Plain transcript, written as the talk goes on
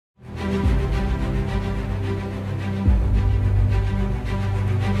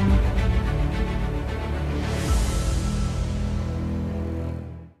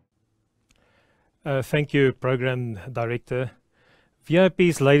Thank you, Program Director.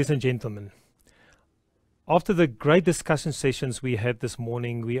 VIPs, ladies and gentlemen. After the great discussion sessions we had this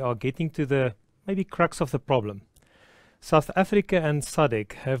morning, we are getting to the maybe crux of the problem. South Africa and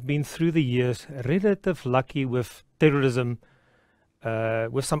SADC have been through the years relatively lucky with terrorism,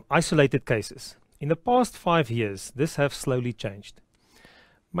 with some isolated cases. In the past 5 years, this has slowly changed.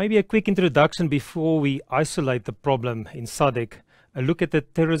 Maybe a quick introduction before we isolate the problem in SADC, a look at the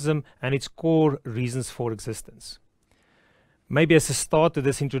terrorism and its core reasons for existence. Maybe as a start to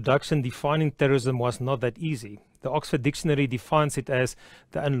this introduction, defining terrorism was not that easy. The Oxford Dictionary defines it as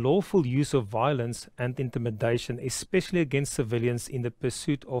the unlawful use of violence and intimidation, especially against civilians in the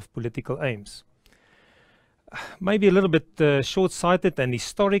pursuit of political aims. Maybe a little bit short-sighted and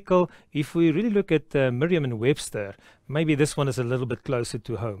historical. If we really look at Merriam-Webster, maybe this one is a little bit closer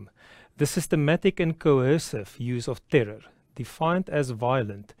to home. The systematic and coercive use of terror, defined as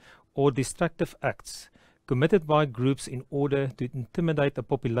violent or destructive acts committed by groups in order to intimidate a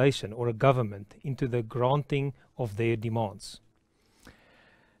population or a government into the granting of their demands.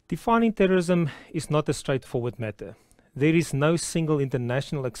 Defining terrorism is not a straightforward matter. There is no single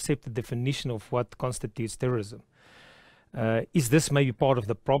international accepted definition of what constitutes terrorism. Is this maybe part of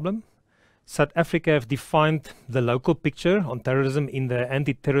the problem? South Africa have defined the local picture on terrorism in the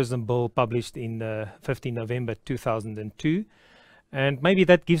anti-terrorism bill published in 15 November 2002. And maybe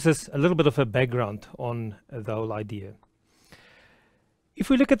that gives us a little bit of a background on the whole idea. If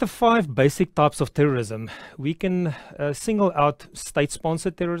we look at the 5 basic types of terrorism, we can single out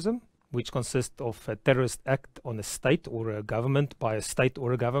state-sponsored terrorism, which consists of a terrorist act on a state or a government by a state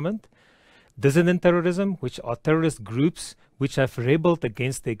or a government. Dissident terrorism, which are terrorist groups which have rebelled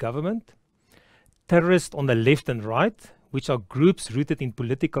against their government. Terrorists on the left and right, which are groups rooted in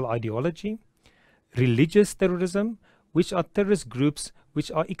political ideology. Religious terrorism, which are terrorist groups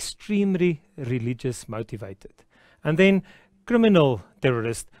which are extremely religious motivated. And then criminal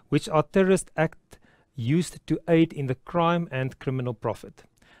terrorists, which are terrorist acts used to aid in the crime and criminal profit.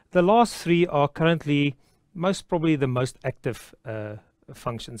 The last 3 are currently most probably the most active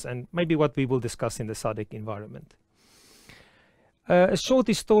functions, and maybe what we will discuss in the SADC environment. A short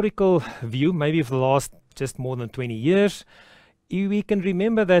historical view, maybe of the last just more than 20 years. We can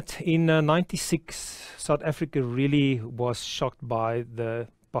remember that in '96, South Africa really was shocked by the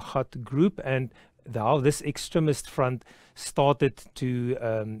Pagad group and how this extremist front started to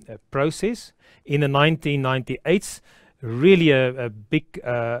process. In the 1998s, really a big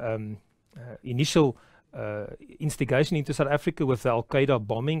initial instigation into South Africa with the Al-Qaeda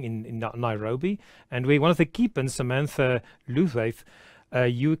bombing in Nairobi, and where one of the keepers, Samantha Luthwaite, a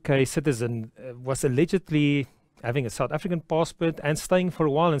UK citizen, was allegedly having a South African passport and staying for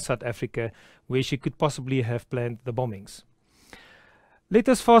a while in South Africa, where she could possibly have planned the bombings. Let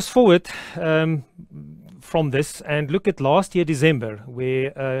us fast forward from this and look at last year, December,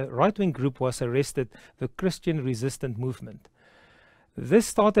 where a right-wing group was arrested, the Christian Resistance Movement. This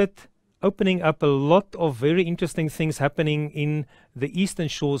started opening up a lot of very interesting things happening in the eastern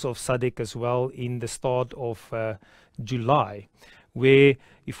shores of SADC as well in the start of July, where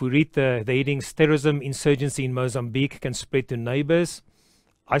if we read the headings, terrorism, insurgency in Mozambique can spread to neighbors.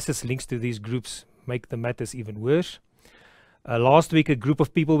 ISIS links to these groups make the matters even worse. Last week, a group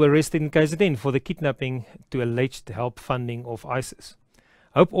of people were arrested in KZN for the kidnapping to alleged help funding of ISIS.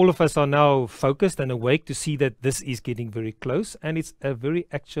 I hope all of us are now focused and awake to see that this is getting very close, and it's a very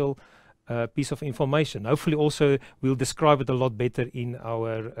actual piece of information. Hopefully also we'll describe it a lot better in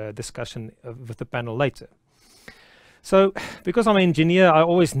our discussion with the panel later. So, because I'm an engineer, I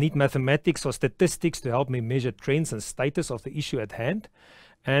always need mathematics or statistics to help me measure trends and status of the issue at hand.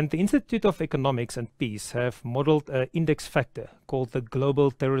 And the Institute of Economics and Peace have modeled an index factor called the Global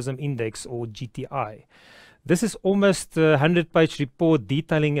Terrorism Index, or GTI. This is almost a 100-page report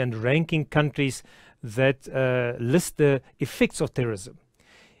detailing and ranking countries that list the effects of terrorism.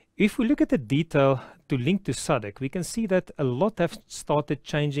 If we look at the detail to link to SADC, we can see that a lot have started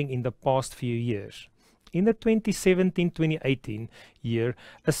changing in the past few years. In the 2017-2018 year,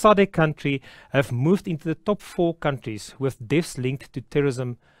 a SADC country have moved into the top 4 countries with deaths linked to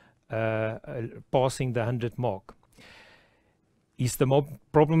terrorism passing the 100 mark. Is the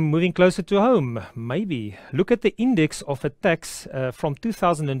problem moving closer to home? Maybe. Look at the index of attacks from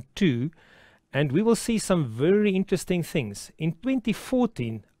 2002, and we will see some very interesting things. In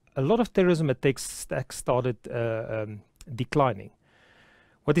 2014, a lot of terrorism attacks started declining.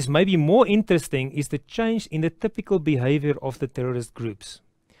 What is maybe more interesting is the change in the typical behavior of the terrorist groups.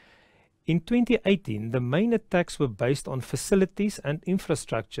 In 2018, the main attacks were based on facilities and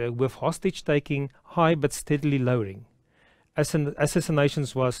infrastructure, with hostage-taking high but steadily lowering.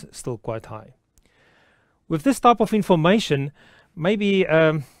 Assassinations was still quite high. With this type of information, maybe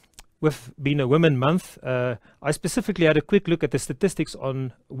with being a Women Month, I specifically had a quick look at the statistics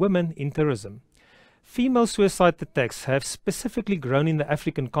on women in terrorism. Female suicide attacks have specifically grown in the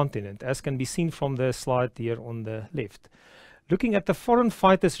African continent, as can be seen from the slide here on the left. Looking at the foreign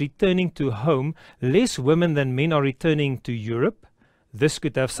fighters returning to home, less women than men are returning to Europe. This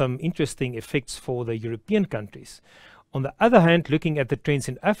could have some interesting effects for the European countries. On the other hand, looking at the trends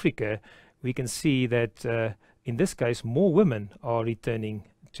in Africa, we can see that in this case, more women are returning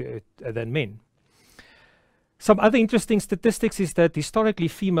than men. Some other interesting statistics is that historically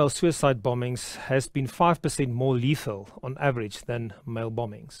female suicide bombings has been 5% more lethal on average than male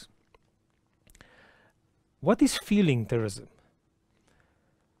bombings. What is fueling terrorism?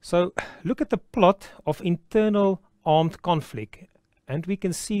 So look at the plot of internal armed conflict, and we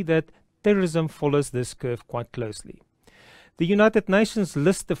can see that terrorism follows this curve quite closely. The United Nations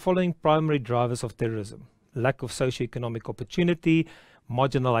lists the following primary drivers of terrorism: lack of socioeconomic opportunity,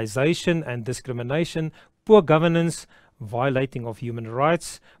 marginalization and discrimination, poor governance, violating of human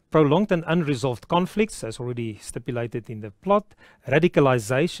rights, prolonged and unresolved conflicts, as already stipulated in the plot,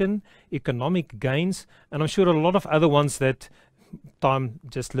 radicalization, economic gains, and I'm sure a lot of other ones that time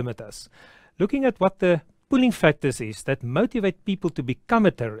just limit us. Looking at what the pulling factors is that motivate people to become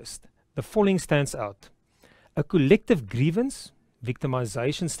a terrorist, the following stands out: a collective grievance,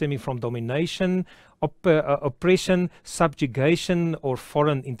 victimization stemming from domination, oppression, subjugation or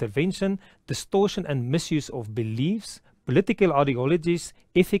foreign intervention, distortion and misuse of beliefs, political ideologies,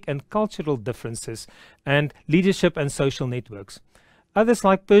 ethic and cultural differences, and leadership and social networks. Others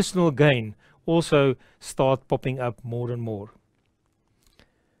like personal gain also start popping up more and more.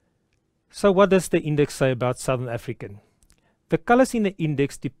 So what does the index say about Southern African? The colors in the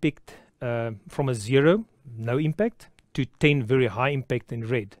index depict from a 0, no impact, to 10, very high impact in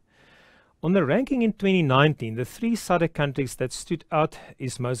red. On the ranking in 2019, the 3 SADC countries that stood out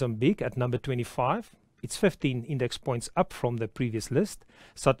is Mozambique at number 25. It's 15 index points up from the previous list.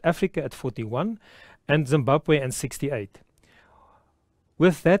 South Africa at 41 and Zimbabwe at 68.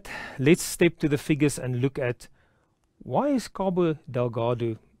 With that, let's step to the figures and look at why is Cabo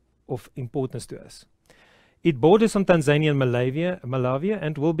Delgado of importance to us. It borders on Tanzania and Malawi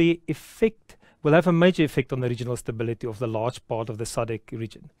and will have a major effect on the regional stability of the large part of the SADC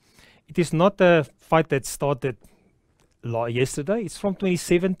region. It is not a fight that started yesterday. It's from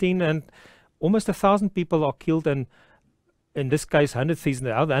 2017 and almost 1,000 people are killed, and in this case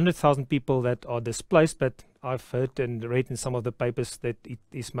 100,000 people that are displaced, but I've heard and read in some of the papers that it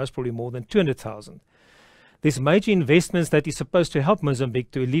is most probably more than 200,000. There's major investments that is supposed to help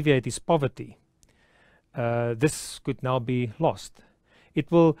Mozambique to alleviate its poverty. This could now be lost. It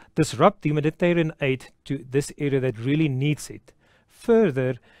will disrupt humanitarian aid to this area that really needs it.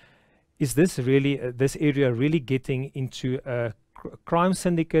 Further, is this area really getting into a crime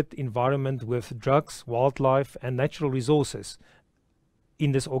syndicate environment with drugs, wildlife, and natural resources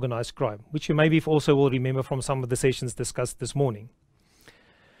in this organized crime, which you maybe also will remember from some of the sessions discussed this morning.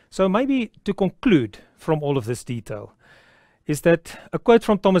 So maybe to conclude from all of this detail is that a quote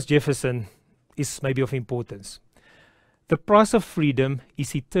from Thomas Jefferson is maybe of importance. The price of freedom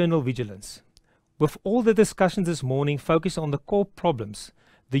is eternal vigilance. With all the discussions this morning focused on the core problems,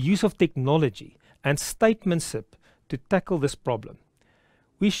 the use of technology and statesmanship to tackle this problem,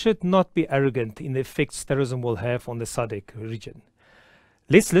 we should not be arrogant in the effects terrorism will have on the SADC region.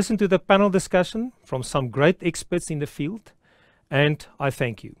 Let's listen to the panel discussion from some great experts in the field, and I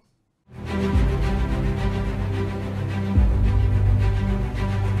thank you.